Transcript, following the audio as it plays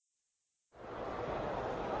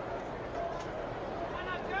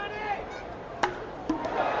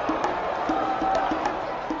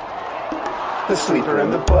The sleeper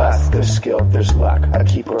and the bust. There's skill, there's luck. A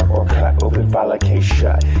keeper or cut. Open file, a case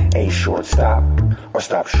shut. A shortstop or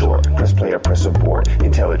stop short. Press play or press abort.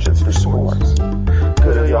 Intelligence for sports.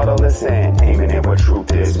 Good of y'all to listen. Aiming at what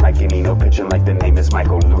truth is. Mikey Nino pitching like the name is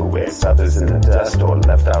Michael Lewis. Others in the dust or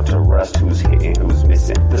left out to rust. Who's hitting, who's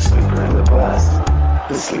missing? The sleeper and the bust.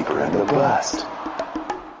 The sleeper and the bust.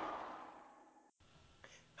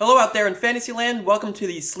 Hello out there in Fantasyland. Welcome to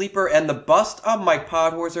the Sleeper and the Bust. I'm Mike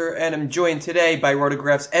Podhorzer, and I'm joined today by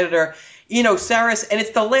Rotograph's editor, Eno Saris, and it's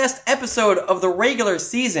the last episode of the regular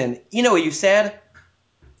season. Eno, are you sad?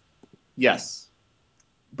 Yes.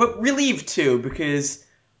 But relieved, too, because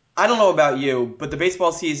I don't know about you, but the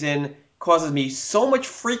baseball season causes me so much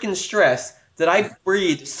freaking stress that I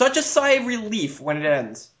breathe such a sigh of relief when it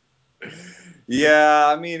ends. Yeah,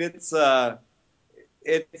 I mean,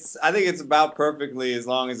 I think it's about perfectly as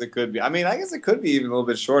long as it could be. I mean, I guess it could be even a little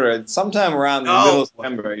bit shorter. Sometime around the middle of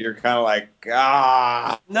September, you're kind of like,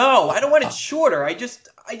 No, I don't want it shorter. I just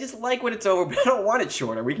like when it's over, but I don't want it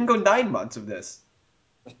shorter. We can go 9 months of this.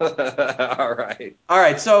 All right. All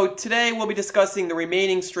right, so today we'll be discussing the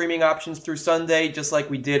remaining streaming options through Sunday, just like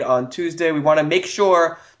we did on Tuesday. We want to make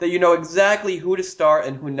sure that you know exactly who to start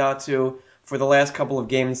and who not to for the last couple of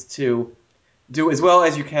games to do as well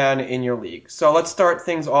as you can in your league. So let's start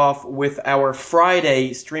things off with our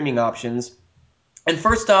Friday streaming options. And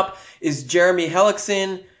first up is Jeremy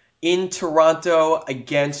Hellickson in Toronto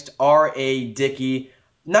against R.A. Dickey.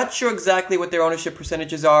 Not sure exactly what their ownership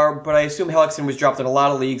percentages are, but I assume Hellickson was dropped in a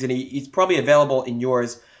lot of leagues, and he's probably available in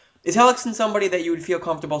yours. Is Hellickson somebody that you would feel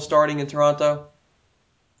comfortable starting in Toronto?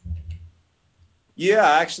 Yeah,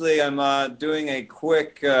 actually, I'm doing a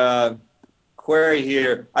quick query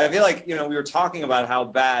here. I feel like, we were talking about how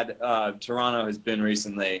bad Toronto has been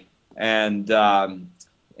recently, and I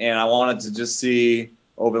wanted to just see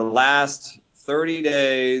over the last 30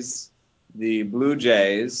 days, the Blue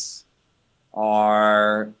Jays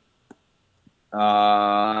are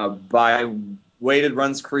by weighted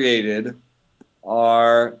runs created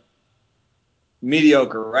are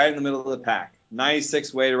mediocre, right in the middle of the pack.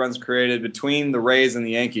 96 weighted runs created between the Rays and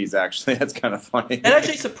the Yankees, actually. That's kind of funny. That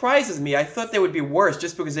actually surprises me. I thought they would be worse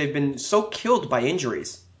just because they've been so killed by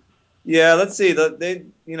injuries. Yeah, let's see.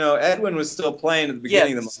 Edwin was still playing at the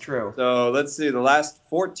beginning of the month. That's true. So let's see. The last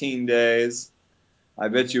 14 days, I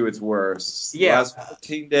bet you it's worse. Yeah. The last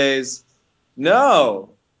 14 days,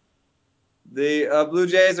 no. The Blue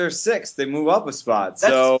Jays are sixth. They move up a spot.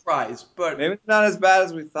 That's so a surprise, but maybe it's not as bad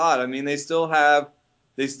as we thought. I mean, they still have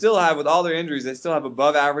with all their injuries, they still have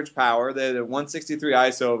above average power. They had a 163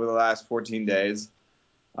 ISO over the last 14 days.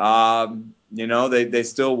 They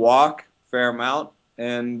still walk a fair amount,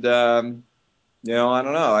 and I don't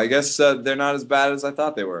know. I guess they're not as bad as I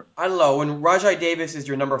thought they were. I don't know. When Rajai Davis is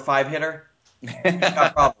your number 5 hitter, you've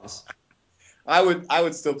got problems. I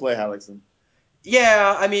would still play Hellickson.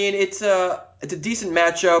 Yeah, I mean it's a decent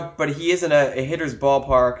matchup, but he isn't a hitter's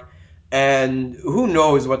ballpark, and who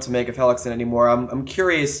knows what to make of Hellickson anymore. I'm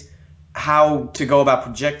curious how to go about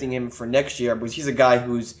projecting him for next year because he's a guy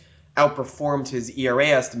who's outperformed his ERA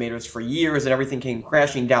estimators for years, and everything came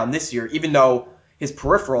crashing down this year, even though his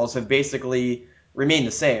peripherals have basically remained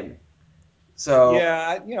the same. So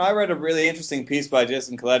yeah, I read a really interesting piece by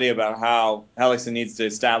Jason Coletti about how Hellickson needs to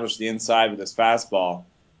establish the inside with his fastball.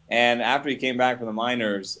 And after he came back from the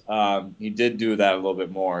minors, he did do that a little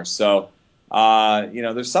bit more. So,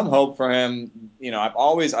 there's some hope for him.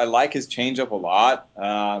 I like his changeup a lot.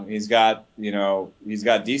 He's got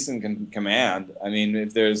decent command. I mean,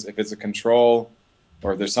 if it's a control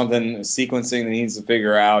or if there's something sequencing that he needs to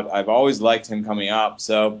figure out, I've always liked him coming up.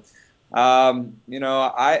 So, I'll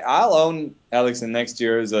own Hellickson next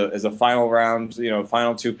year as a final round,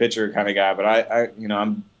 final 2 pitcher kind of guy. But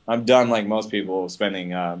I'm done like most people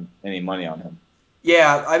spending any money on him.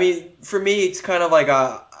 yeah, I mean for me it's kind of like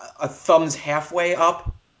a thumbs halfway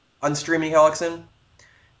up on streaming Hellickson,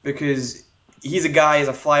 because he's a guy as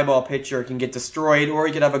a fly ball pitcher can get destroyed, or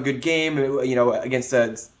he could have a good game, against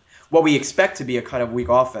what we expect to be a kind of weak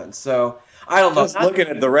offense. So I don't know. Just looking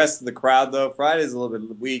at the rest of the crowd, though, Friday's a little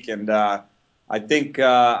bit weak, and I think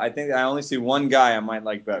I only see one guy I might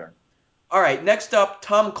like better. All right, next up,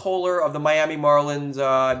 Tom Kohler of the Miami Marlins.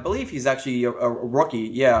 I believe he's actually a rookie.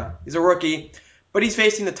 Yeah, he's a rookie, but he's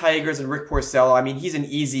facing the Tigers and Rick Porcello. I mean, he's an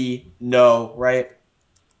easy no, right?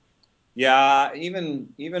 Yeah, even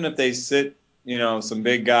if they sit, some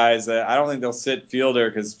big guys, I don't think they'll sit Fielder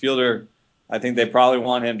because Fielder, I think they probably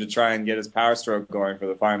want him to try and get his power stroke going for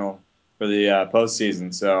the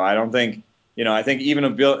postseason. So I don't think, I think even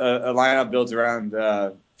a lineup built around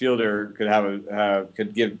Fielder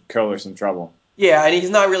could give Kohler some trouble. Yeah, and he's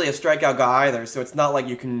not really a strikeout guy either, so it's not like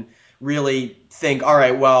you can really think, all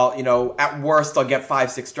right, well, at worst I'll get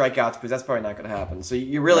 5, 6 strikeouts because that's probably not going to happen. So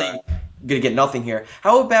you're really Right. going to get nothing here.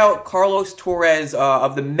 How about Carlos Torres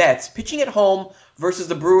of the Mets pitching at home versus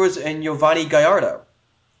the Brewers and Giovanni Gallardo?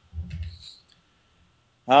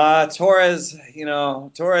 Torres,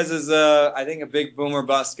 Torres is I think a big boomer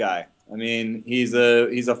bust guy. I mean, he's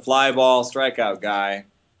a fly ball strikeout guy,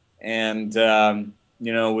 and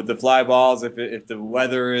with the fly balls, if the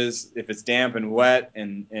weather if it's damp and wet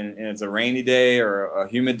and it's a rainy day or a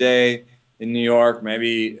humid day in New York,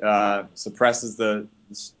 maybe suppresses the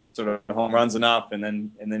sort of home runs enough, and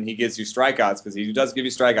then he gives you strikeouts because he does give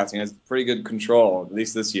you strikeouts. He has pretty good control, at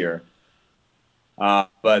least this year.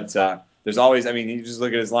 But there's always, I mean, you just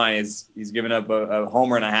look at his line. He's given up a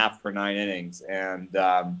homer and a half per 9 innings, and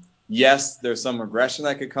yes, there's some regression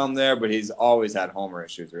that could come there, but he's always had homer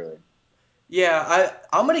issues, really. Yeah,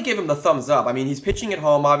 I'm going to give him the thumbs up. I mean, he's pitching at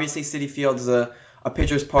home. Obviously, Citi Field is a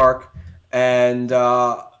pitcher's park, and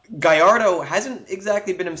Gallardo hasn't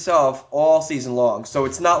exactly been himself all season long. So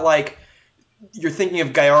it's not like you're thinking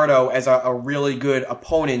of Gallardo as a really good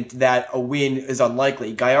opponent that a win is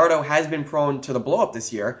unlikely. Gallardo has been prone to the blow-up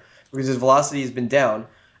this year because his velocity has been down.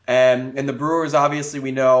 And the Brewers, obviously,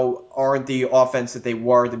 we know, aren't the offense that they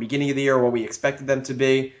were at the beginning of the year, what we expected them to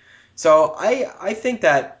be. So I think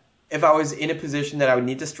that if I was in a position that I would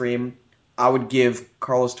need to stream, I would give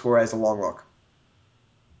Carlos Torres a long look.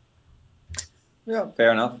 Yeah,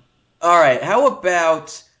 fair enough. All right, how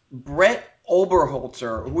about Brett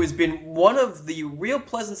Oberholzer, who has been one of the real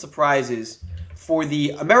pleasant surprises for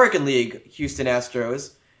the American League Houston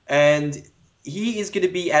Astros, and he is going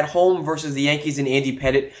to be at home versus the Yankees and Andy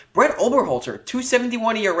Pettitte. Brett Oberholzer,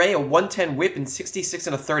 2.71 ERA, a 110 WHIP in 66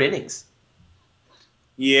 and a third innings.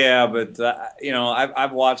 Yeah, but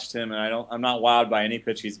I've watched him, and I'm not wowed by any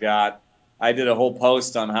pitch he's got. I did a whole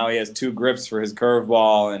post on how he has two grips for his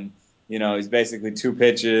curveball, and he's basically two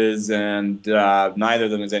pitches, and neither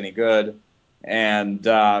of them is any good. And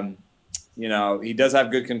he does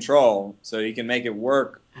have good control, so he can make it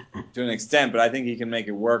work to an extent. But I think he can make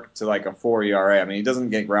it work to like a 4 ERA. I mean, he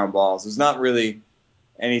doesn't get ground balls. There's not really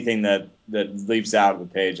anything that leaps out of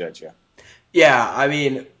the page at you. Yeah, I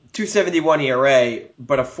mean, 2.71 ERA,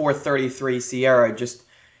 but a 4.33 SIERA just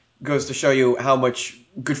goes to show you how much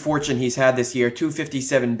good fortune he's had this year.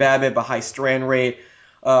 2.57 BABIP, a high strand rate,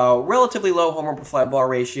 relatively low homer per fly ball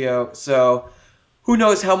ratio. So who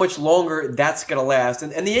knows how much longer that's going to last.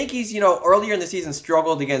 And the Yankees, earlier in the season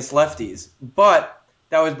struggled against lefties, but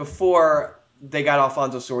that was before they got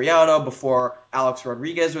Alfonso Soriano, before Alex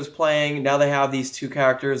Rodriguez was playing. Now they have these two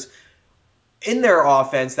characters in their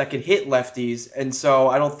offense that could hit lefties, and so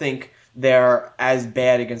I don't think they're as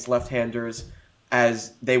bad against left-handers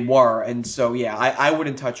as they were. And so, yeah, I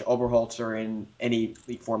wouldn't touch Oberholzer in any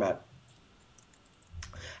league format.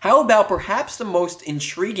 How about perhaps the most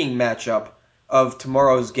intriguing matchup of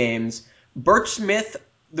tomorrow's games? Burch Smith,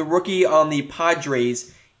 the rookie on the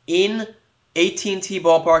Padres, in AT&T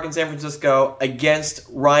Ballpark in San Francisco against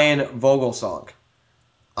Ryan Vogelsong.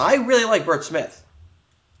 I really like Burch Smith.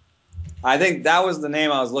 I think that was the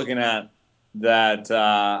name I was looking at that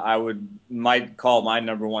I might call my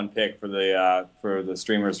number one pick for the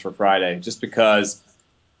streamers for Friday, just because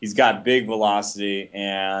he's got big velocity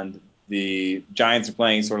and the Giants are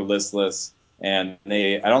playing sort of listless, and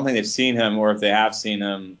I don't think they've seen him, or if they have seen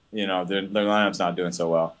him, their lineup's not doing so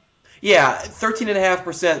well. Yeah,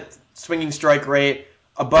 13.5% swinging strike rate,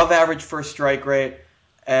 above average first strike rate,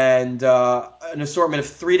 and an assortment of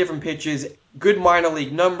 3 different pitches, good minor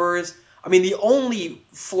league numbers. I mean, the only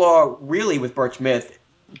flaw really with Burch Smith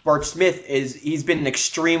is he's been an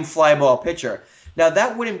extreme fly ball pitcher. Now,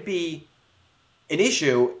 that wouldn't be an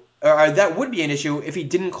issue, or that would be an issue if he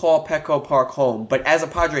didn't call Petco Park home. But as a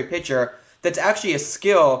Padre pitcher, that's actually a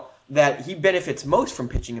skill that he benefits most from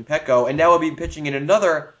pitching in Petco, and now he'll be pitching in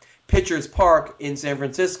another pitcher's park in San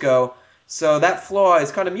Francisco. So that flaw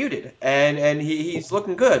is kind of muted, and he's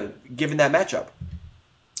looking good given that matchup.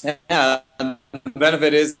 Yeah, the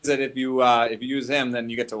benefit is that if you use him, then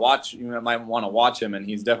you get to watch. You might want to watch him, and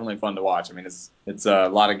he's definitely fun to watch. I mean, it's a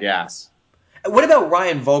lot of gas. What about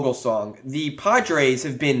Ryan Vogelsong? The Padres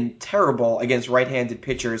have been terrible against right-handed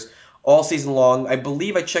pitchers all season long. I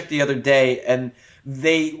believe I checked the other day, and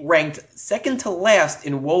they ranked second to last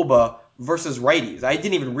in WOBA versus righties. I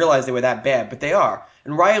didn't even realize they were that bad, but they are.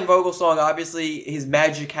 And Ryan Vogelsong, obviously, his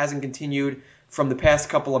magic hasn't continued from the past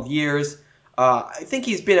couple of years. I think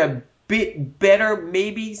he's been a bit better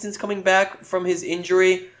maybe since coming back from his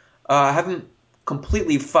injury. I haven't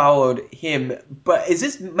completely followed him, but is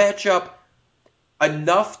this matchup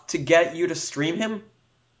enough to get you to stream him?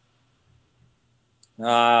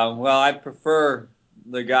 Well, I prefer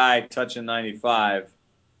the guy touching 95.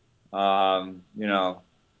 You know,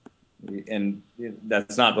 and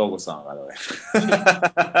that's not Vogelsong, by the way.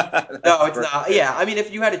 No, it's not. Yeah, I mean,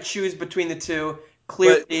 if you had to choose between the two,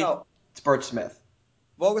 clearly But you know, it's Bert Smith.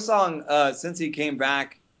 Vogelsong, since he came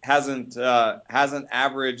back, hasn't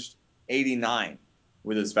averaged 89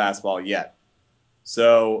 with his fastball yet.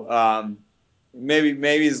 So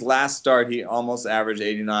maybe his last start he almost averaged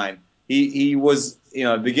 89. He was,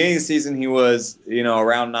 at the beginning of the season he was,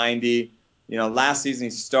 around 90. Last season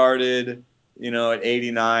he started, at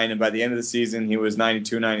 89, and by the end of the season he was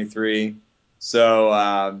 92, 93. So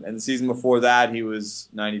and the season before that he was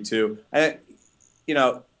 92. And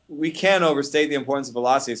we can't overstate the importance of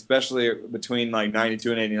velocity, especially between like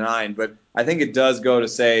 92 and 89. But I think it does go to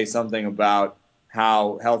say something about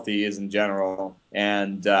how healthy he is in general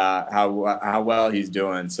and how well he's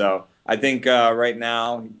doing. So I think right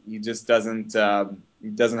now he just doesn't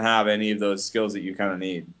have any of those skills that you kind of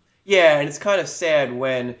need. Yeah, and it's kind of sad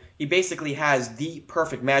when he basically has the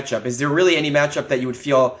perfect matchup. Is there really any matchup that you would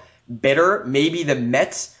feel better? Maybe the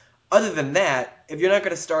Mets. Other than that, if you're not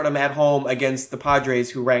going to start him at home against the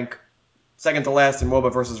Padres, who rank second to last in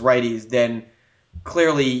WOBA versus righties, then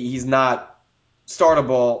clearly he's not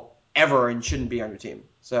startable ever and shouldn't be on your team.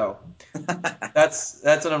 So that's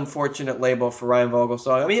an unfortunate label for Ryan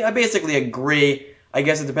Vogelsong. I mean, I basically agree. I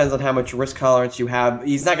guess it depends on how much risk tolerance you have.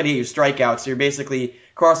 He's not going to get you strikeouts, so you're basically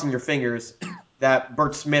crossing your fingers that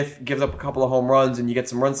Bert Smith gives up a couple of home runs and you get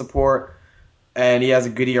some run support, and he has a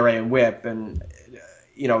good ERA and WHIP. And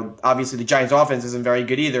obviously the Giants' offense isn't very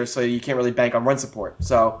good either, so you can't really bank on run support.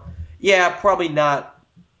 So, yeah, probably not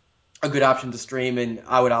a good option to stream, and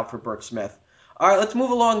I would opt for Bert Smith. All right, let's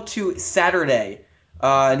move along to Saturday.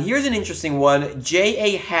 And here's an interesting one.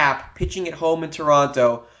 J.A. Happ pitching at home in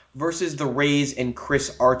Toronto versus the Rays and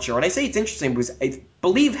Chris Archer. And I say it's interesting because I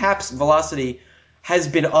believe Happ's velocity has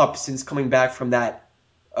been up since coming back from that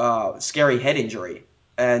scary head injury.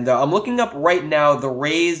 And I'm looking up right now the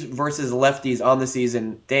Rays versus lefties on the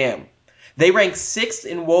season. Damn. They rank 6th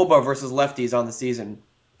in WOBA versus lefties on the season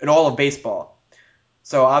in all of baseball.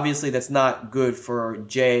 So obviously that's not good for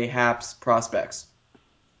J. Happ's prospects.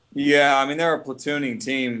 Yeah, I mean they're a platooning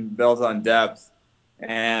team built on depth,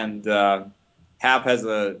 and Happ has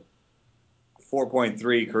a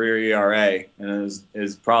 4.3 career ERA and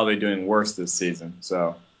is probably doing worse this season.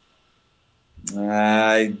 So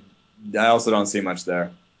I also don't see much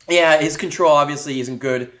there. Yeah, his control obviously isn't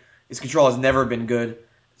good. His control has never been good.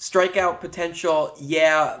 Strikeout potential,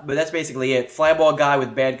 yeah, but that's basically it. Fly ball guy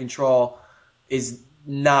with bad control is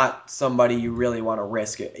not somebody you really want to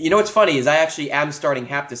risk it. You know what's funny is I actually am starting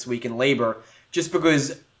Happ this week in labor just because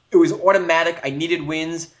it was automatic. I needed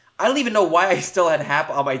wins. I don't even know why I still had Happ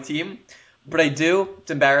on my team, but I do. It's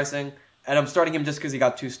embarrassing. And I'm starting him just because he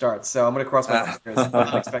got 2 starts. So I'm going to cross my fingers. I'm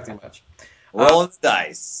not expecting much. Rolling the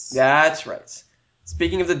dice. That's right.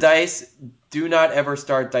 Speaking of the dice, do not ever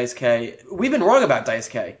start Dice K. We've been wrong about Dice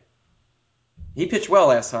K. He pitched well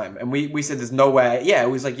last time, and we said there's no way. Yeah, it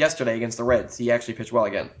was like yesterday against the Reds. He actually pitched well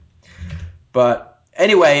again. But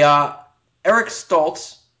anyway, Eric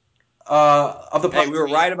Stoltz of the Hey, we were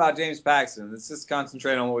right about James Paxton. Let's just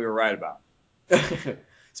concentrate on what we were right about.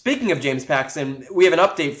 Speaking of James Paxton, we have an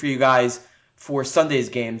update for you guys for Sunday's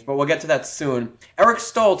games, but we'll get to that soon. Eric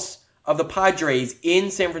Stoltz of the Padres in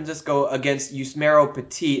San Francisco against Yusmeiro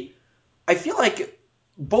Petit. I feel like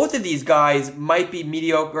both of these guys might be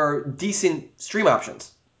mediocre, decent stream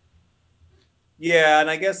options. Yeah, and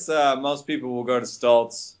I guess most people will go to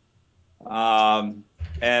Stoltz, and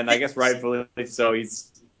I guess rightfully so.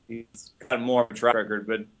 He's got more of a track record,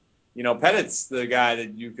 but Pettit's the guy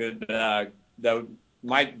that you could that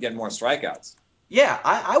might get more strikeouts. Yeah,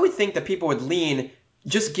 I would think that people would lean,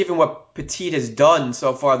 just given what Petit has done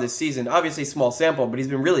so far this season. Obviously, small sample, but he's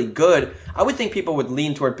been really good. I would think people would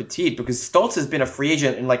lean toward Petit because Stoltz has been a free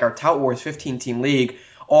agent in like our Tout Wars 15-team league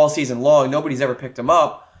all season long. Nobody's ever picked him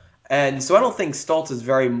up. And so I don't think Stoltz is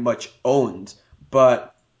very much owned.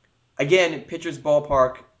 But again, pitcher's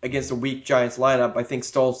ballpark against a weak Giants lineup, I think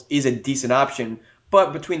Stoltz is a decent option.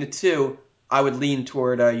 But between the two, I would lean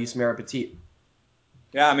toward Yusmeiro Petit.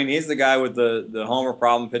 Yeah, I mean he's the guy with the homer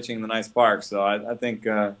problem pitching in the nice park. So I think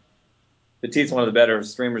Petit's one of the better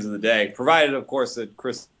streamers of the day, provided of course that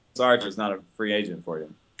Chris Archer is not a free agent for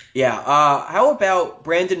you. Yeah. How about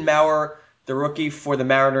Brandon Maurer, the rookie for the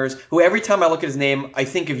Mariners, who every time I look at his name, I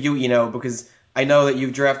think of you, because I know that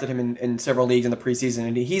you've drafted him in several leagues in the preseason,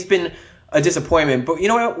 and he's been a disappointment. But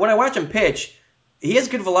when I watch him pitch, he has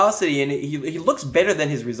good velocity, and he looks better than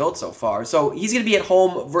his results so far. So he's going to be at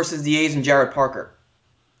home versus the A's and Jared Parker.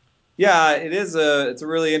 Yeah, it's a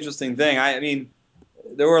really interesting thing. I mean,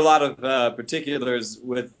 there were a lot of particulars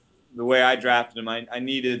with the way I drafted him. I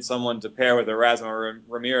needed someone to pair with Erasmo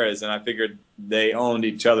Ramirez, and I figured they owned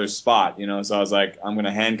each other's spot, So I was like, I'm going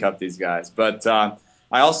to handcuff these guys. But I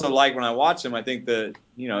also like when I watch him. I think that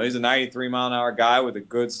he's a 93-mile-an-hour guy with a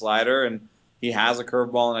good slider, and he has a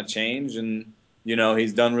curveball and a change, and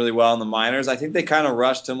he's done really well in the minors. I think they kind of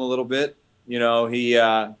rushed him a little bit.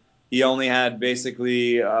 He only had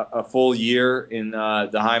basically a full year in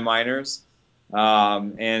the high minors.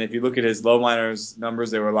 And if you look at his low minors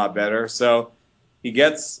numbers, they were a lot better. So he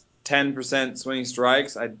gets 10% swinging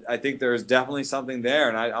strikes. I think there's definitely something there,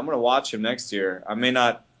 and I'm going to watch him next year. I may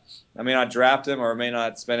not draft him, or I may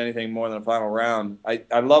not spend anything more than a final round.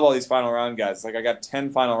 I love all these final round guys. Like, I got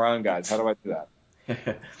 10 final round guys. How do I do that?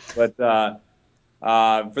 But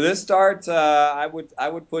for this start, I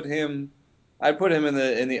would put him. I'd put him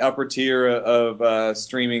in the upper tier of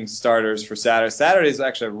streaming starters for Saturday. Saturday is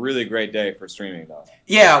actually a really great day for streaming, though.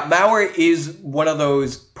 Yeah, Mauer is one of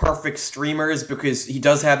those perfect streamers because he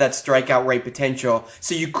does have that strikeout rate potential.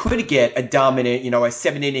 So you could get a dominant, a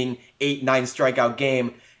 7-inning, 8-9 strikeout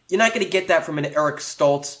game. You're not going to get that from an Eric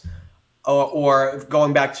Stoltz or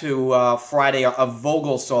going back to Friday, a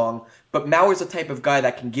Vogel song. But Mauer's the type of guy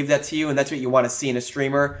that can give that to you, and that's what you want to see in a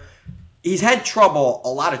streamer. He's had trouble, a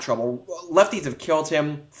lot of trouble. Lefties have killed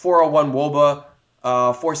him. 401 WOBA,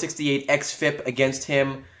 468 xFIP against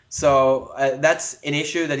him. So that's an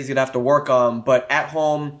issue that he's going to have to work on. But at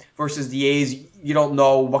home versus the A's, you don't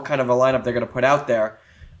know what kind of a lineup they're going to put out there.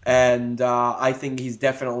 And I think he's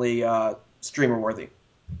definitely streamer worthy.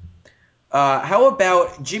 How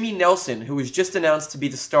about Jimmy Nelson, who was just announced to be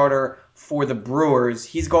the starter for the Brewers?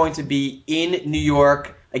 He's going to be in New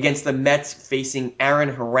York against the Mets facing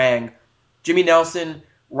Aaron Harang. Jimmy Nelson,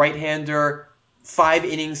 right-hander, 5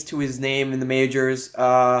 innings to his name in the majors.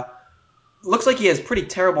 Looks like he has pretty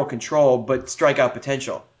terrible control, but strikeout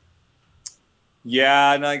potential.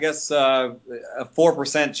 Yeah, and I guess a 4%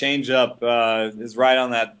 changeup is right on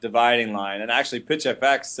that dividing line. And actually,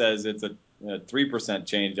 PitchFX says it's a 3%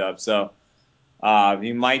 changeup. So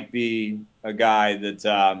he might be a guy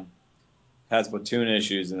that has platoon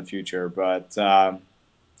issues in the future. But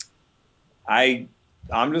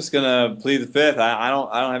I'm just gonna plead the fifth. I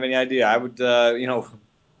don't have any idea. I would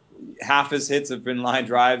half his hits have been line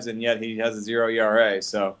drives, and yet he has a 0 ERA.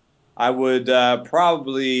 So I would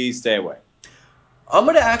probably stay away. I'm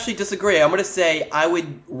going to actually disagree. I'm going to say I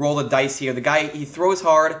would roll the dice here. The guy, he throws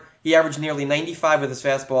hard. He averaged nearly 95 with his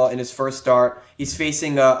fastball in his first start. He's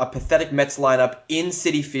facing a pathetic Mets lineup in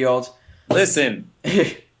Citi Field. Listen.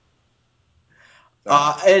 An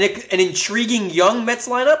intriguing young Mets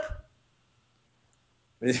lineup.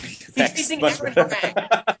 He's facing Aaron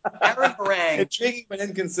Harang. Aaron Harang. Intriguing but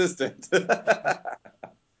inconsistent.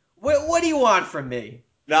 What do you want from me?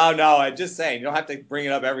 No, I'm just saying. You don't have to bring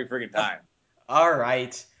it up every freaking time. All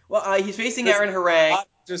right. Well, he's facing Aaron Harang. I'm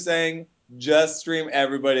just saying, just stream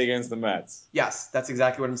everybody against the Mets. Yes, that's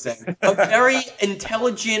exactly what I'm saying. A very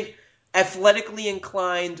intelligent, athletically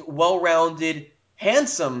inclined, well-rounded,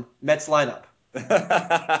 handsome Mets lineup.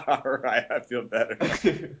 All right, I feel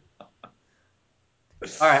better.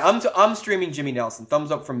 All right, I'm streaming Jimmy Nelson.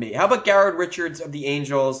 Thumbs up from me. How about Garrett Richards of the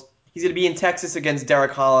Angels? He's going to be in Texas against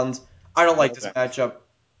Derek Holland. I don't like this matchup.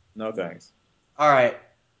 No thanks. All right.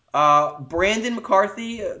 Brandon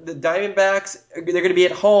McCarthy, the Diamondbacks, they're going to be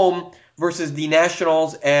at home versus the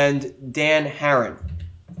Nationals and Dan Haren.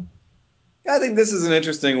 I think this is an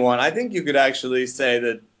interesting one. I think you could actually say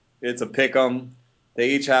that it's a pick 'em. They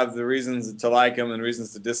each have the reasons to like him and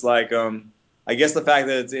reasons to dislike him. I guess the fact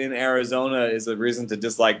that it's in Arizona is a reason to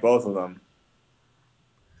dislike both of them.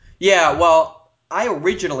 Yeah, well, I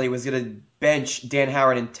originally was going to bench Dan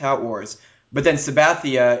Haren in Tout Wars, but then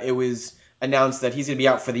Sabathia, it was announced that he's going to be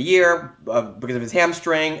out for the year because of his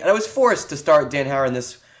hamstring, and I was forced to start Dan Haren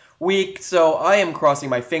this week, so I am crossing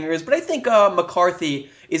my fingers. But I think McCarthy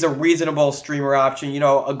is a reasonable streamer option.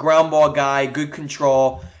 A ground ball guy, good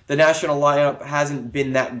control. The national lineup hasn't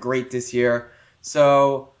been that great this year,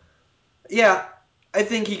 so yeah, I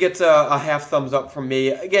think he gets a half thumbs up from me.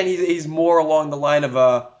 Again, he's more along the line of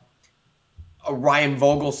a Ryan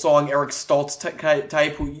Vogel song, Eric Stoltz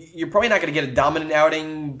type, who you're probably not going to get a dominant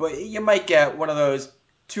outing, but you might get one of those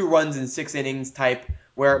 2 runs in 6 innings type,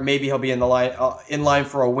 where maybe he'll be in line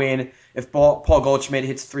for a win if Paul Goldschmidt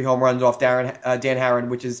hits 3 home runs off Dan Haren,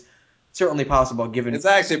 which is certainly possible. Given it's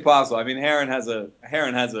actually possible. I mean, Haren has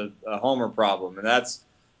a homer problem, and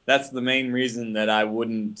that's the main reason that I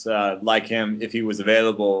wouldn't like him if he was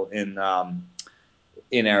available in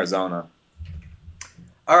Arizona.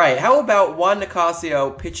 All right, how about Juan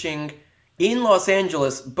Nicasio pitching in Los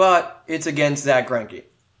Angeles, but it's against Zach Greinke?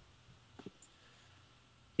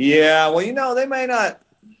 Yeah, well, they may not.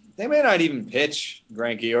 They may not even pitch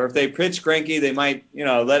Greinke, or if they pitch Greinke, they might,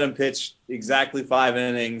 let him pitch exactly 5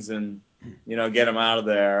 innings and, get him out of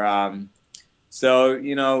there. So,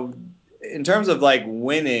 in terms of like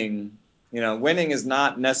winning, winning is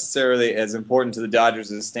not necessarily as important to the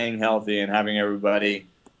Dodgers as staying healthy and having everybody,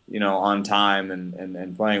 on time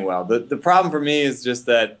and playing well. The problem for me is just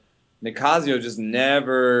that Nicasio just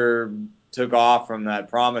never took off from that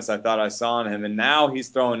promise I thought I saw in him, and now he's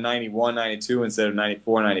throwing 91, 92 instead of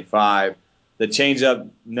 94, 95. The changeup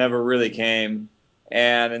never really came,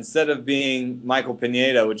 and instead of being Michael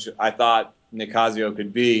Pineda, which I thought Nicasio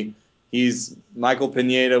could be, he's Michael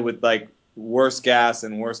Pineda with like worse gas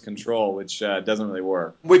and worse control, which doesn't really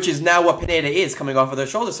work. Which is now what Pineda is coming off of their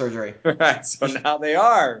shoulder surgery. Right, so now they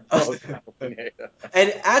are both Michael Pineda.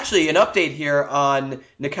 And actually, an update here on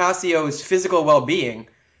Nicasio's physical well-being.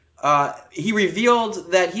 He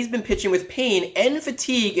revealed that he's been pitching with pain and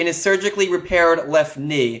fatigue in his surgically repaired left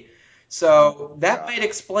knee. So that might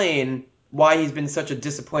explain why he's been such a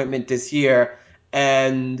disappointment this year.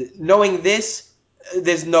 And knowing this,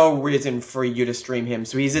 there's no reason for you to stream him.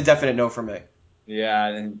 So he's a definite no for me. Yeah,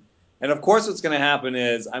 and of course what's going to happen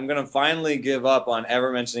is I'm going to finally give up on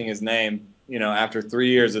ever mentioning his name, after 3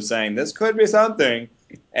 years of saying this could be something.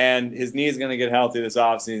 And his knee is going to get healthy this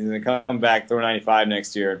offseason and come back throw 95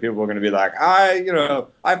 next year. And people are going to be like, I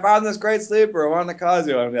found this great sleeper, Juan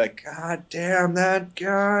Nicasio. And I'll be like, God damn that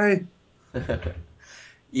guy.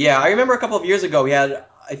 Yeah, I remember a couple of years ago he had,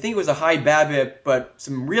 I think it was a high BABIP, but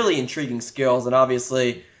some really intriguing skills. And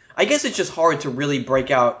obviously, I guess it's just hard to really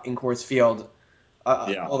break out in Coors Field.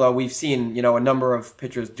 Although we've seen, a number of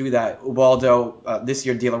pitchers do that. Ubaldo, this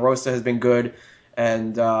year De La Rosa has been good,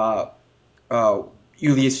 and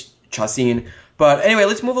Ulias Chacin. But anyway,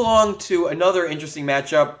 let's move along to another interesting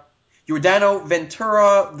matchup. Yordano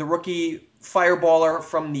Ventura, the rookie fireballer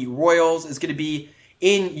from the Royals, is going to be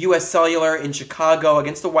in U.S. Cellular in Chicago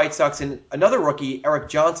against the White Sox, and another rookie, Eric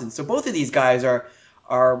Johnson. So both of these guys are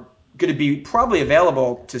going to be probably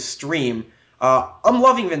available to stream. I'm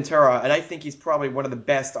loving Ventura, and I think he's probably one of the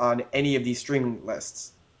best on any of these streaming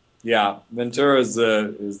lists. Yeah, Ventura is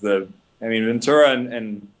the. I mean, Ventura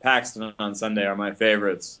and Paxton on Sunday are my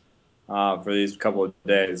favorites for these couple of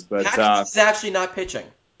days. But Paxton's actually not pitching,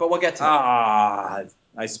 but we'll get to it.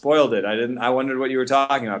 I spoiled it. I wondered what you were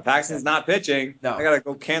talking about. Paxton's not pitching. No. I gotta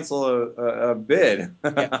go cancel a bid.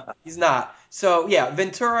 Yeah, he's not. So yeah,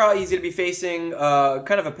 Ventura, he's going to be facing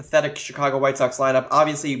kind of a pathetic Chicago White Sox lineup.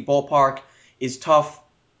 Obviously, ballpark is tough.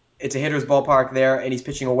 It's a hitter's ballpark there, and he's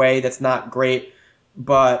pitching away. That's not great,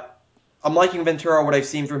 but I'm liking Ventura, what I've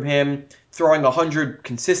seen from him, throwing 100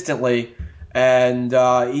 consistently, and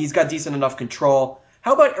he's got decent enough control.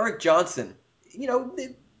 How about Eric Johnson?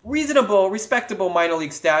 Reasonable, respectable minor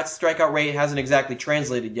league stats. Strikeout rate hasn't exactly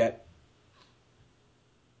translated yet.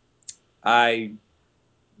 I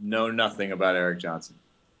know nothing about Eric Johnson.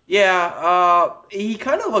 Yeah, he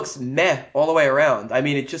kind of looks meh all the way around. I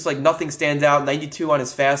mean, it's just like nothing stands out. 92 on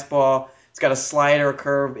his fastball. He's got a slider, a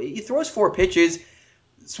curve. He throws 4 pitches.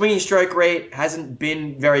 Swinging strike rate hasn't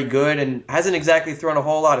been very good and hasn't exactly thrown a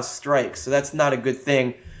whole lot of strikes, so that's not a good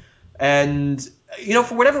thing. And,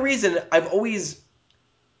 for whatever reason, I've always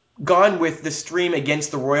gone with the stream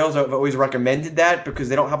against the Royals. I've always recommended that because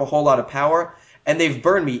they don't have a whole lot of power, and they've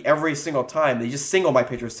burned me every single time. They just single my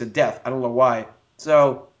pitchers to death. I don't know why.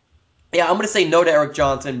 So, yeah, I'm going to say no to Eric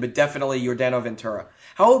Johnson, but definitely Yordano Ventura.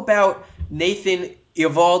 How about Nathan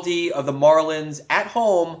Eovaldi of the Marlins at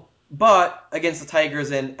home, but against the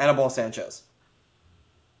Tigers and Anibal Sanchez?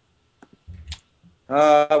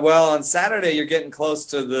 Well, on Saturday you're getting close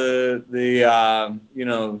to the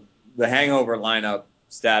hangover lineup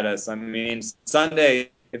status. I mean,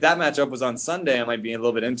 Sunday, if that matchup was on Sunday, I might be a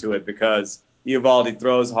little bit into it because Eovaldi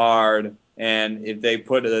throws hard, and if they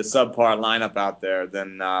put a subpar lineup out there,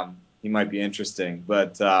 then he might be interesting.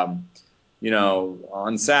 But on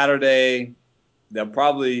Saturday, the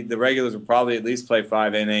regulars will probably at least play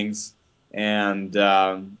 5 innings, and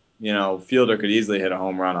Fielder could easily hit a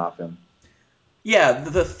home run off him. Yeah,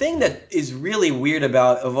 the thing that is really weird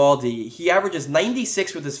about Eovaldi, he averages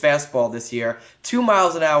 96 with his fastball this year, 2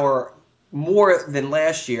 miles an hour more than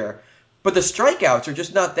last year, but the strikeouts are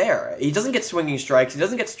just not there. He doesn't get swinging strikes. He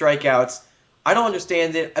doesn't get strikeouts. I don't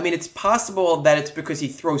understand it. I mean, it's possible that it's because he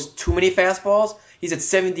throws too many fastballs. He's at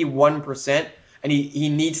 71%, and he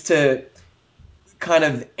needs to kind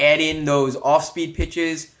of add in those off-speed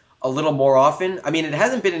pitches a little more often. I mean, it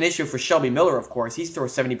hasn't been an issue for Shelby Miller, of course. He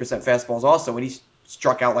throws 70% fastballs also, and he's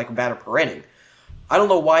struck out like a batter per inning. I don't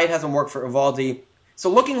know why it hasn't worked for Eovaldi.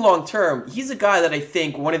 So looking long-term, he's a guy that I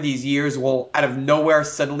think one of these years will, out of nowhere,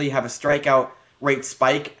 suddenly have a strikeout rate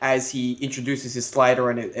spike as he introduces his slider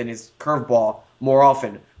and his curveball more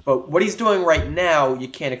often. But what he's doing right now, you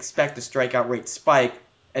can't expect a strikeout rate spike,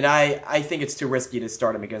 and I think it's too risky to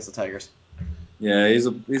start him against the Tigers. Yeah, he's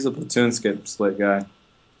a platoon split guy.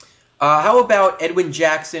 How about Edwin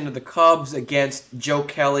Jackson of the Cubs against Joe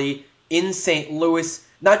Kelly in St. Louis?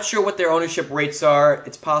 Not sure what their ownership rates are.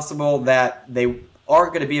 It's possible that they are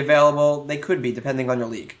going to be available. They could be, depending on your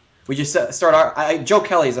league. We just start Joe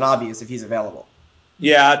Kelly is an obvious if he's available.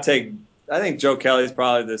 Yeah, I think Joe Kelly's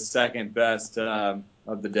probably the second best of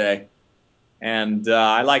the day, and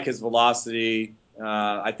I like his velocity.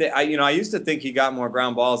 I used to think he got more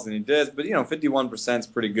ground balls than he did, but 51% is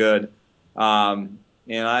pretty good. And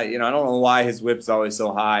I don't know why his whip's always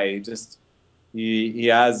so high. He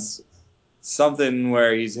has something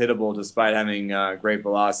where he's hittable despite having great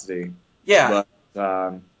velocity. Yeah.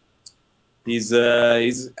 But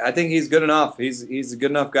I think he's good enough. He's a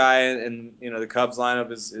good enough guy, and the Cubs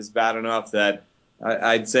lineup is bad enough that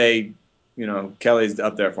I'd say Kelly's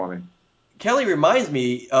up there for me. Kelly reminds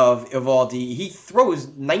me of Evaldi. He throws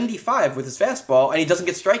 95 with his fastball, and he doesn't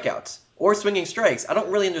get strikeouts or swinging strikes. I don't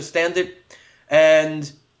really understand it.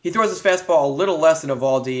 And he throws his fastball a little less than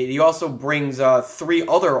Evaldi. He also brings 3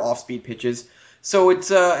 other off-speed pitches. So it's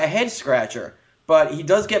a head scratcher. But he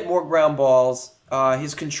does get more ground balls.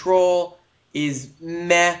 His control is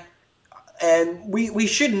meh. And we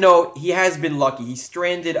should note he has been lucky. He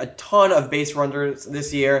stranded a ton of base runners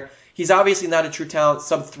this year. He's obviously not a true talent,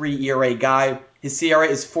 sub-3 ERA guy. His CRA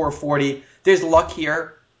is 4.40. There's luck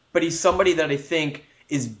here, but he's somebody that I think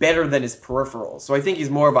is better than his peripherals. So I think he's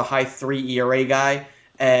more of a high 3 ERA guy,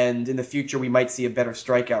 and in the future we might see a better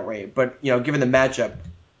strikeout rate. But, given the matchup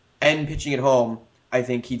and pitching at home, I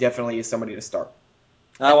think he definitely is somebody to start.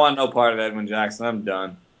 I want no part of Edwin Jackson. I'm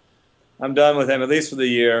done. I'm done with him, at least for the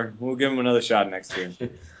year. We'll give him another shot next year.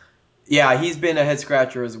 Yeah, he's been a head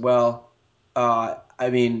scratcher as well.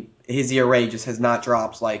 His ERA just has not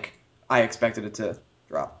dropped like I expected it to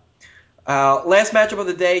drop. Last matchup of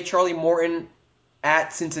the day, Charlie Morton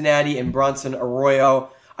at Cincinnati and Bronson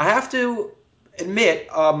Arroyo. I have to admit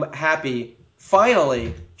I'm happy.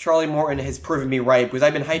 Finally, Charlie Morton has proven me right because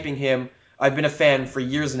I've been hyping him. I've been a fan for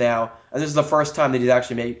years now, and this is the first time that he's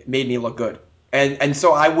actually made me look good. And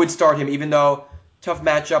so I would start him, even though tough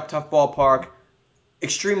matchup, tough ballpark,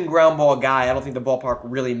 extreme ground ball guy. I don't think the ballpark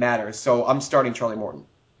really matters. So I'm starting Charlie Morton.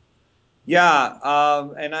 Yeah,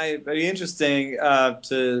 and it'd be interesting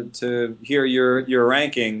to hear your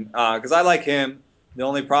ranking because I like him. The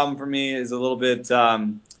only problem for me is a little bit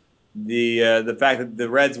the fact that the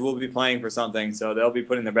Reds will be playing for something, so they'll be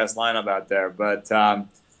putting their best lineup out there. But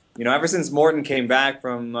ever since Morton came back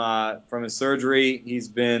from his surgery, he's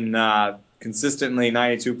been consistently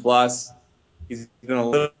 92 plus. He's been a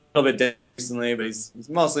little bit down recently, but he's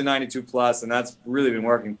mostly 92 plus, and that's really been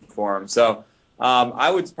working for him. So I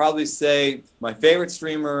would probably say my favorite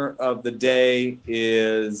streamer of the day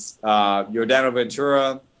is Yordano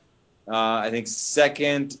Ventura. I think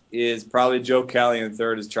second is probably Joe Kelly, and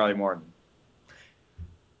third is Charlie Morton.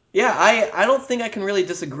 Yeah, I don't think I can really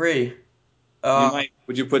disagree.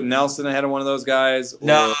 Would you put Nelson ahead of one of those guys?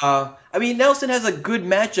 No. Nelson has a good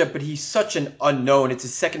matchup, but he's such an unknown. It's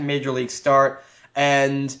his second major league start.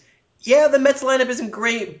 And, yeah, the Mets lineup isn't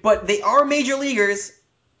great, but they are major leaguers.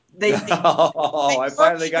 I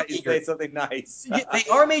finally got you to say something nice. They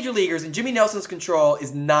are major leaguers, and Jimmy Nelson's control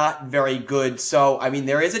is not very good. So,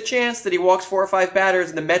 there is a chance that he walks 4 or 5 batters,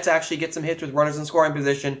 and the Mets actually get some hits with runners in scoring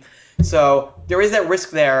position. So there is that risk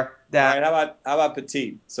there. All right, how about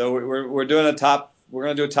Petit? So we're doing a top. We're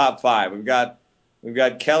going to do a top 5. We've got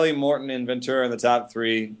Kelly, Morton, and Ventura in the top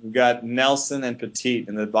 3. We've got Nelson and Petit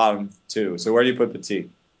in the bottom 2. So where do you put Petit?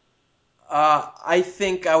 I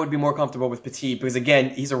think I would be more comfortable with Petit because,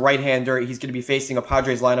 again, he's a right-hander. He's going to be facing a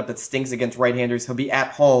Padres lineup that stinks against right-handers. He'll be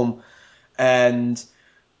at home, and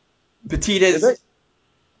Petit is...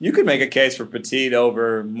 You could make a case for Petit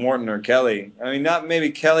over Morton or Kelly. Not maybe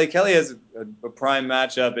Kelly. Kelly has a prime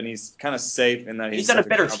matchup, and he's kind of safe in that he's on a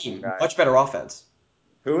better team, much better offense.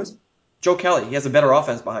 Who is? Joe Kelly. He has a better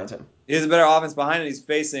offense behind him. He has a better offense behind him. He's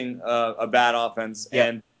facing a bad offense,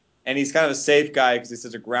 yeah. And he's kind of a safe guy because he's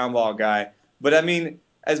such a ground ball guy. But,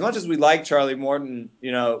 as much as we like Charlie Morton,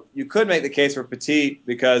 you could make the case for Petit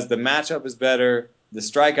because the matchup is better. The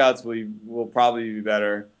strikeouts will probably be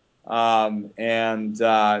better. Unless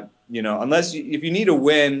if you need a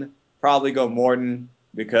win, probably go Morton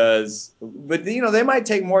but they might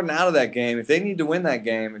take Morton out of that game. If they need to win that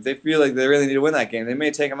game, if they feel like they really need to win that game, they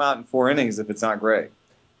may take him out in 4 innings if it's not great.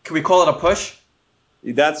 Can we call it a push?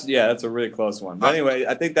 That's a really close one. But anyway,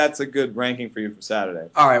 I think that's a good ranking for you for Saturday.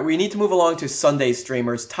 All right, we need to move along to Sunday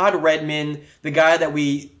streamers. Todd Redman, the guy that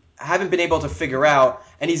we haven't been able to figure out,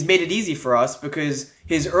 and he's made it easy for us because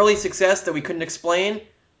his early success that we couldn't explain,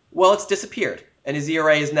 well, it's disappeared, and his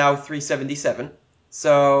ERA is now 3.77.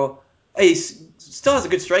 So he still has a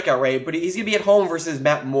good strikeout rate, but he's gonna be at home versus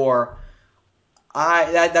Matt Moore.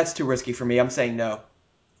 That's too risky for me. I'm saying no.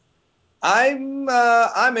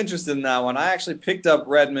 I'm interested in that one. I actually picked up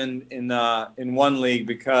Redmond in one league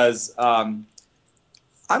because I'm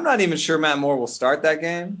not even sure Matt Moore will start that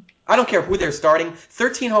game. I don't care who they're starting.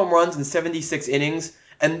 13 home runs in 76 innings,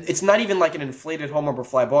 and it's not even like an inflated home run per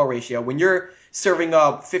fly ball ratio. When you're serving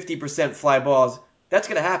up 50% fly balls, that's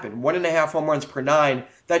going to happen. 1.5 home runs per 9,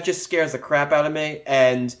 that just scares the crap out of me,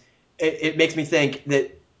 and it makes me think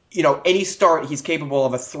that, any start, he's capable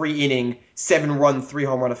of a 3-inning, 7-run,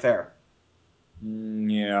 3-home run affair.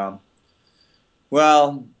 Yeah.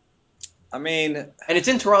 Well, I mean, and it's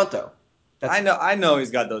in Toronto. I know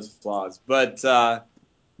he's got those flaws, but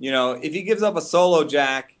if he gives up a solo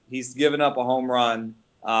jack, he's given up a home run.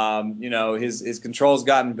 His control's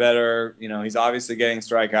gotten better. He's obviously getting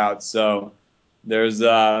strikeouts. So there's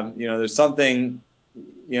something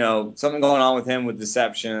going on with him with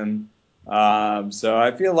deception. So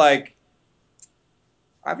I feel like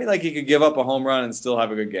he could give up a home run and still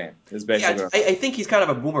have a good game. Is basically. Yeah, I think he's kind of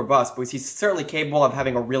a boomer bust because he's certainly capable of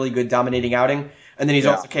having a really good dominating outing, and then he's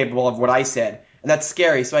also capable of what I said, and that's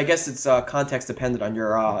scary. So I guess it's context dependent on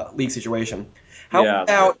your league situation. How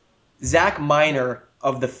about Zach Minor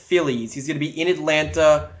of the Phillies? He's going to be in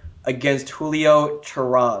Atlanta against Julio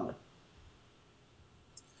Teheran.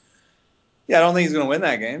 Yeah, I don't think he's going to win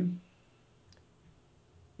that game.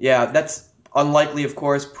 Yeah, that's unlikely, of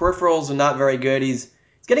course. Peripherals are not very good. He's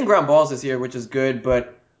getting ground balls this year, which is good,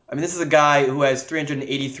 but this is a guy who has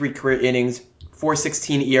 383 career innings,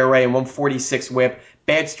 4.16 ERA, and 1.46 WHIP,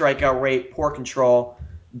 bad strikeout rate, poor control,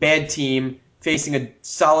 bad team, facing a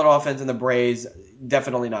solid offense in the Braves.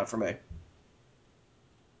 Definitely not for me.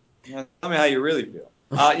 Tell me how you really feel.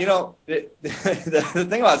 The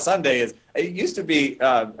thing about Sunday is it used to be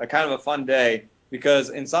a kind of a fun day because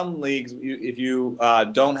in some leagues, if you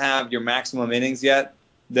don't have your maximum innings yet,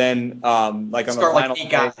 then like on the final 8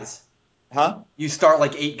 guys. Huh? You start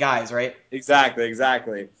like 8 guys, right?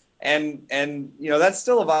 Exactly. And that's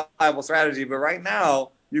still a viable strategy, but right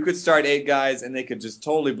now you could start 8 guys and they could just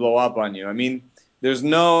totally blow up on you. There's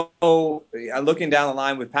no looking down the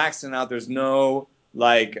line with Paxton out, there's no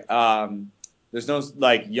young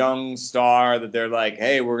star that they're like,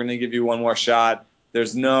 hey, we're going to give you one more shot.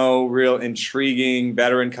 There's no real intriguing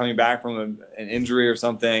veteran coming back from an injury or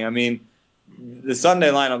something. The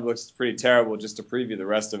Sunday lineup looks pretty terrible just to preview the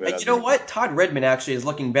rest of it. And you know what? Todd Redman actually is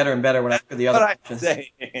looking better and better when I look at the other options.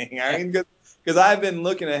 Because I've been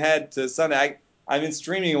looking ahead to Sunday. I've been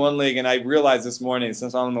streaming in one league, and I realized this morning,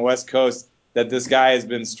 since I'm on the West Coast, that this guy has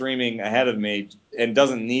been streaming ahead of me and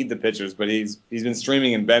doesn't need the pitchers, but he's been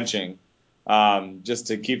streaming and benching just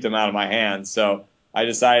to keep them out of my hands. So I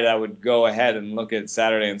decided I would go ahead and look at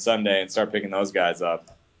Saturday and Sunday and start picking those guys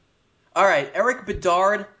up. All right, Eric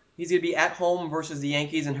Bedard. He's going to be at home versus the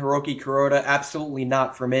Yankees and Hiroki Kuroda. Absolutely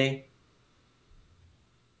not for me.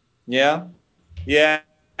 Yeah. He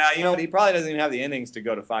probably doesn't even have the innings to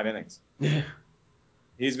go to 5 innings.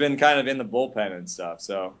 He's been kind of in the bullpen and stuff,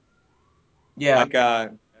 so. Yeah.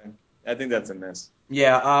 I think that's a miss.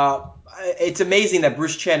 Yeah. It's amazing that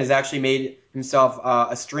Bruce Chen has actually made himself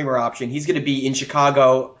a streamer option. He's going to be in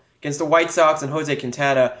Chicago against the White Sox and Jose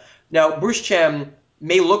Quintana. Now, Bruce Chen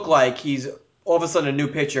may look like he's all of a sudden a new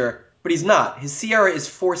pitcher, but he's not. His SIERA is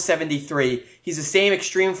 4.73. He's the same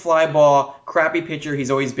extreme fly ball, crappy pitcher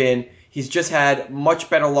he's always been. He's just had much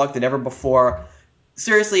better luck than ever before.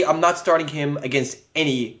 Seriously, I'm not starting him against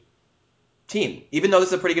any team. Even though this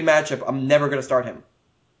is a pretty good matchup, I'm never going to start him.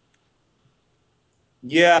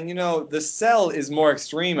 Yeah, the sell is more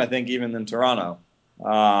extreme, I think, even than Toronto.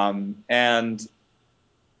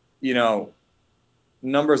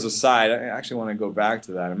 Numbers aside, I actually want to go back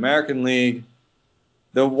to that. American League,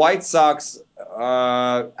 the White Sox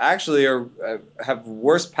actually have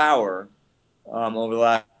worse power over the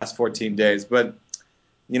last 14 days. But,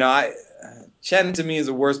 Chen to me is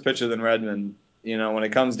a worse pitcher than Redmond, when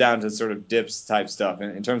it comes down to sort of dips type stuff.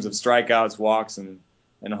 In terms of strikeouts, walks, and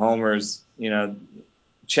homers,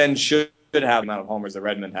 Chen should have the amount of homers that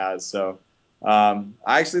Redmond has. So I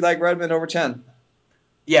actually like Redmond over Chen.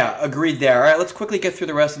 Yeah, agreed there. All right, let's quickly get through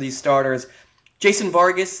the rest of these starters. Jason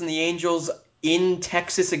Vargas and the Angels in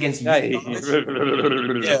Texas against Utah.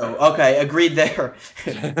 Okay, agreed there.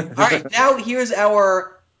 All right, now here's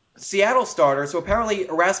our Seattle starter. So apparently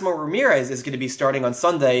Erasmo Ramirez is going to be starting on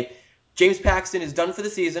Sunday. James Paxton is done for the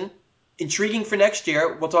season. Intriguing for next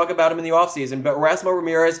year. We'll talk about him in the offseason. But Erasmo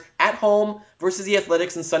Ramirez at home versus the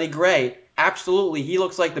Athletics and Sonny Gray. Absolutely, he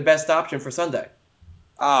looks like the best option for Sunday.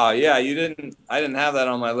 Oh, yeah, I didn't have that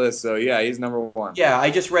on my list, so yeah, he's number one. Yeah,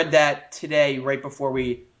 I just read that today right before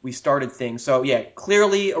we started things. So yeah,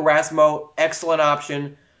 clearly Erasmo, excellent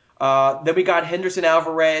option. Then we got Henderson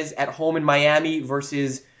Alvarez at home in Miami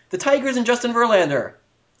versus the Tigers and Justin Verlander.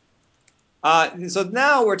 So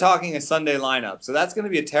now we're talking a Sunday lineup. So that's going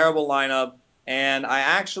to be a terrible lineup. And I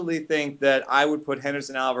actually think that I would put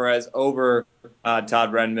Henderson Alvarez over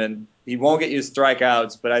Todd Brennan. He won't get you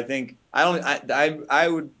strikeouts, but I think I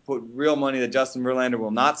would put real money that Justin Verlander will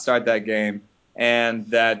not start that game, and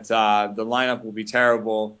that the lineup will be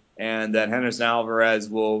terrible, and that Henderson Alvarez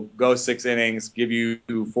will go 6 innings, give you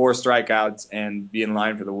 4 strikeouts, and be in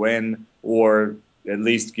line for the win, or at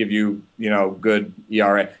least give you good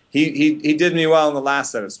ERA. He did me well in the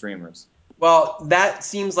last set of streamers. Well, that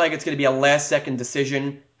seems like it's going to be a last-second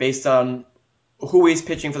decision based on who is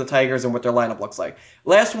pitching for the Tigers and what their lineup looks like.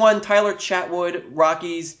 Last one, Tyler Chatwood,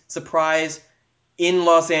 Rockies surprise in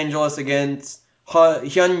Los Angeles against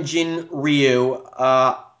Hyunjin Ryu.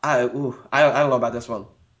 I don't know about this one.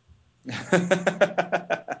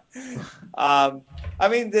 I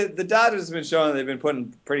mean, the Dodgers have been showing they've been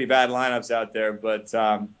putting pretty bad lineups out there, but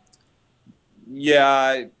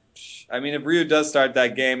yeah, I mean, if Ryu does start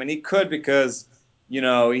that game, and he could because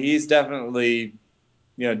he's definitely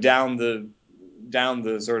down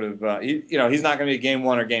the sort of he's not going to be a game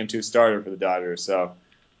 1 or game 2 starter for the Dodgers, so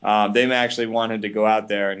they may actually want him to go out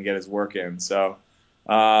there and get his work in. So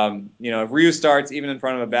if Ryu starts even in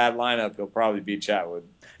front of a bad lineup, he'll probably beat Chatwood.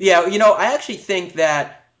 Yeah, I actually think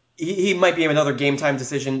that he might be another game time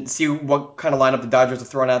decision. See what kind of lineup the Dodgers are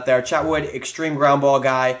throwing out there. Chatwood, extreme ground ball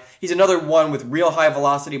guy. He's another one with real high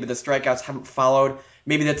velocity, but the strikeouts haven't followed.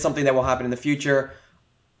 Maybe that's something that will happen in the future.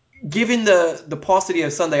 Given the paucity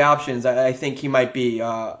of Sunday options, I think he might be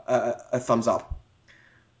a thumbs up.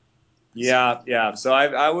 Yeah. So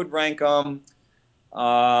I would rank Henderson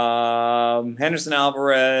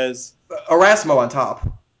Alvarez, Erasmo on top,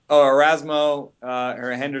 Erasmo,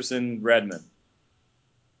 or Henderson Redmond.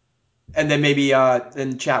 and then maybe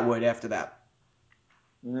then Chatwood after that.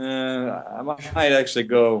 I might actually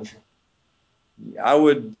go. I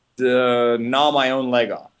would gnaw my own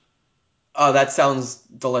leg off. Oh, that sounds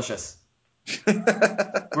delicious. We're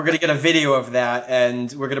going to get a video of that,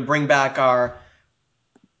 and we're going to bring back our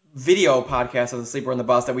video podcast of the Sleeper on the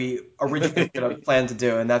Bus that we originally planned to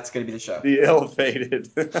do, and that's going to be the show. The ill-fated.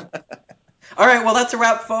 All right, well, that's a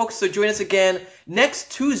wrap, folks. So join us again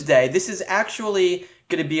next Tuesday. This is actually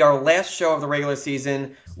going to be our last show of the regular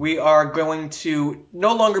season. We are going to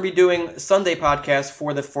no longer be doing Sunday podcasts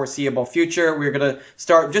for the foreseeable future. We're going to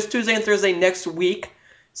start just Tuesday and Thursday next week.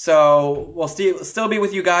 So we'll still be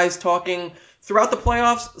with you guys talking throughout the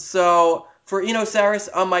playoffs. So for Eno Saris,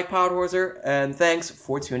 I'm Mike Podhorzer, and thanks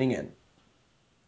for tuning in.